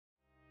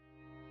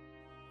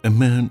A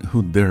man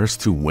who dares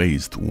to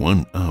waste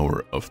 1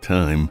 hour of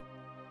time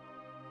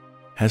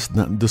has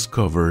not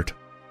discovered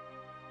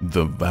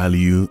the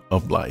value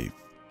of life.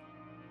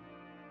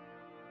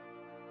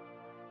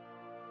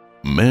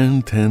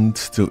 Man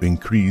tends to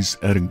increase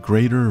at a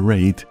greater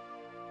rate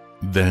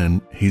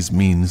than his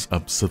means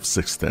of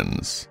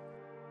subsistence.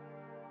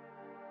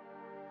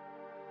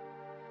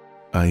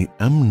 I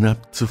am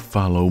not to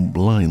follow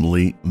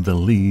blindly the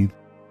lead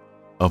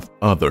of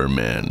other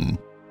men.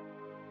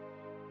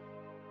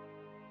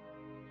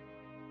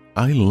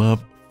 I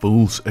love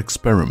fool's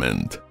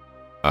experiment.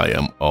 I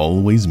am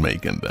always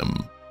making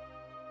them.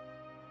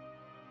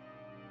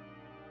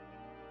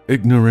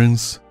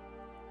 Ignorance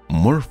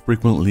more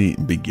frequently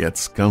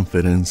begets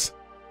confidence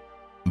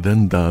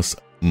than does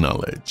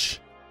knowledge.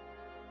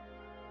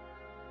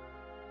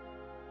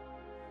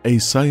 A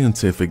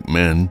scientific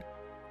man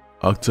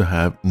ought to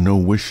have no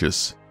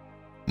wishes,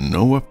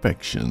 no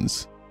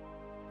affections,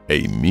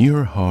 a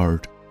mere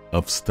heart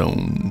of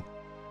stone.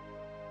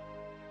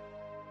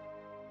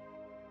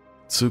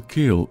 To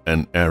kill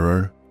an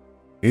error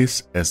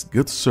is as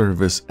good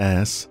service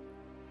as,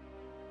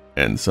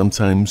 and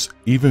sometimes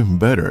even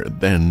better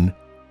than,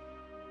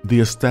 the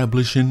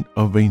establishing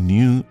of a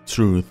new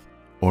truth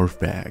or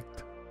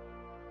fact.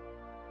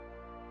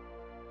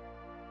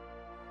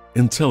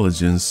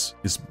 Intelligence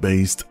is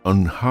based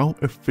on how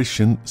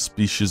efficient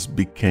species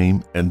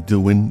became at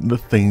doing the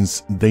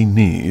things they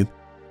need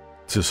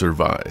to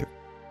survive.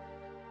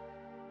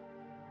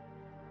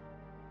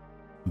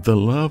 The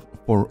love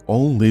for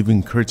all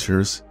living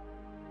creatures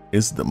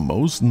is the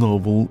most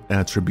noble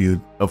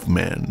attribute of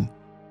man.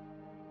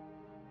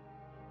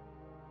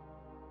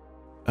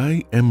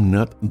 I am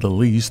not the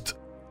least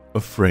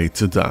afraid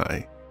to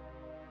die.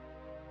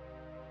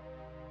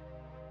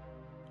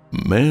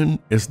 Man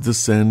is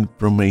descended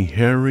from a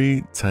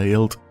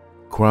hairy-tailed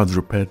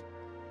quadruped,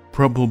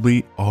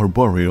 probably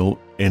arboreal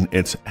in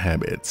its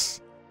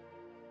habits.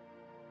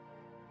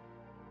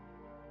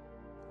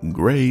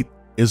 Great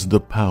is the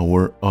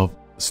power of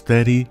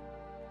steady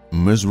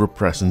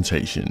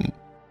misrepresentation.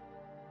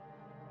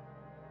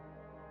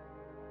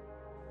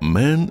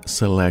 Man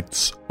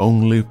selects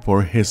only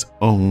for his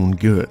own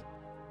good,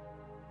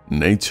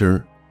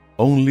 nature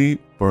only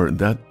for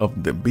that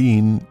of the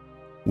being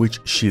which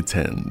she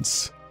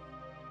tends.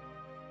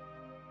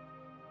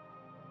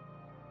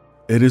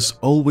 It is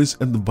always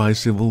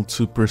advisable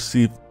to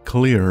perceive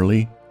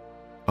clearly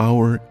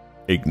our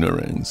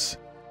ignorance.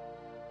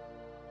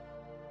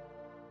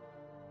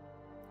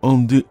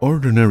 On the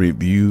ordinary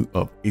view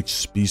of each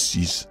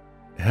species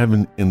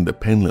having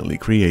independently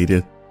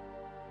created,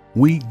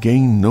 we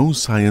gain no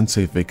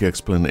scientific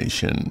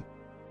explanation.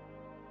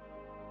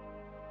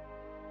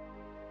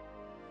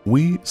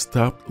 We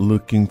stopped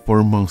looking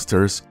for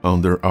monsters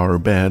under our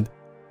bed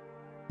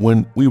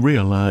when we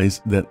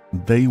realized that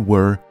they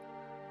were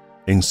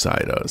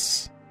inside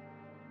us.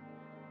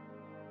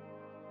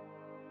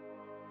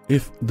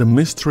 If the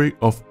mystery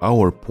of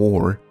our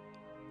poor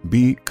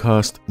be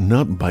caused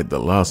not by the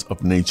laws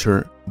of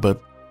nature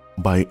but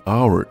by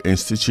our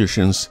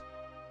institutions,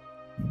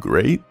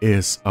 great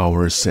is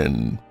our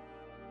sin.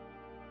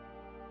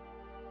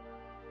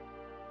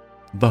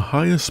 The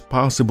highest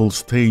possible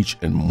stage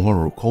in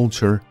moral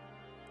culture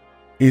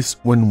is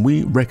when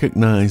we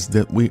recognize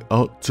that we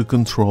ought to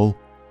control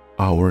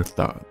our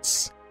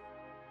thoughts.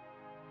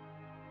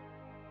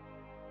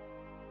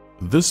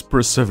 This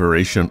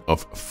perseveration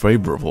of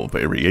favorable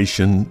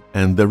variation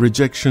and the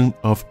rejection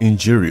of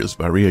injurious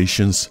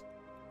variations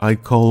I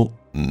call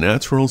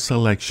natural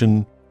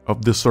selection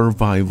of the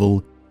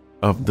survival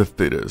of the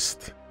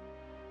fittest.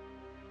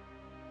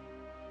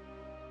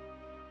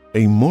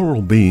 A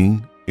moral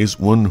being is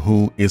one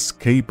who is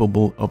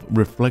capable of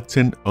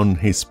reflecting on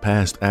his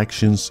past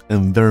actions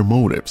and their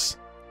motives,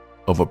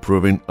 of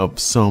approving of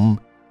some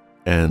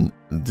and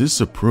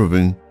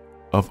disapproving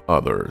of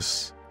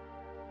others.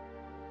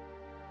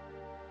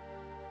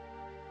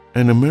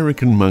 An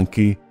American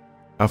monkey,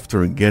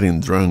 after getting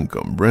drunk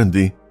on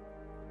brandy,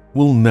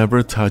 will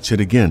never touch it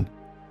again,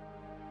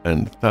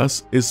 and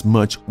thus is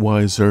much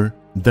wiser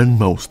than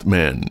most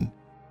men.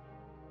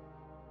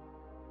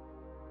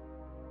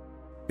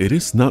 It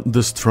is not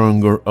the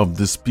stronger of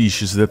the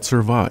species that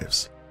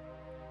survives,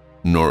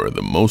 nor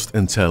the most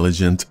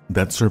intelligent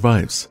that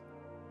survives.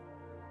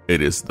 It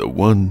is the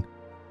one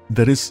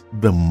that is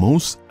the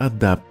most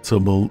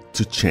adaptable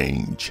to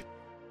change.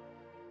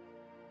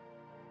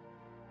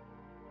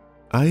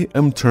 I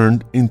am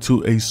turned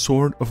into a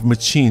sort of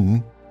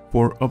machine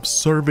for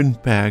observing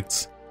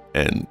facts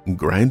and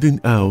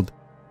grinding out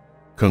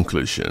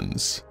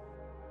conclusions.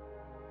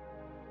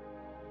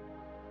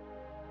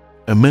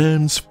 A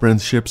man's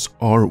friendships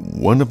are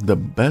one of the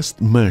best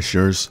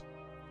measures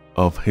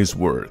of his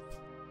worth.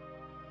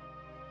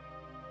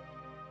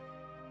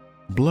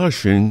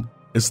 Blushing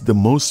is the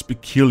most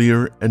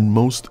peculiar and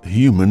most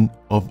human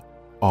of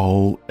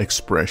all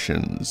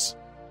expressions.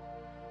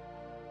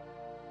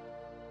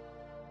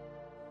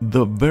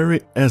 The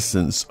very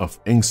essence of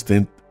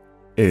instinct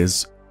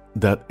is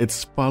that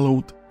it's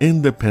followed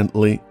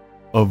independently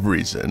of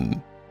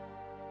reason.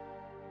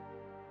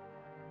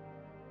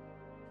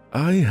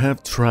 I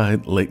have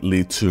tried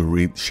lately to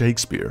read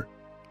Shakespeare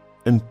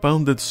and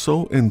found it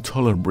so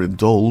intolerably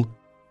dull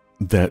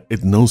that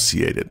it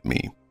nauseated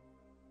me.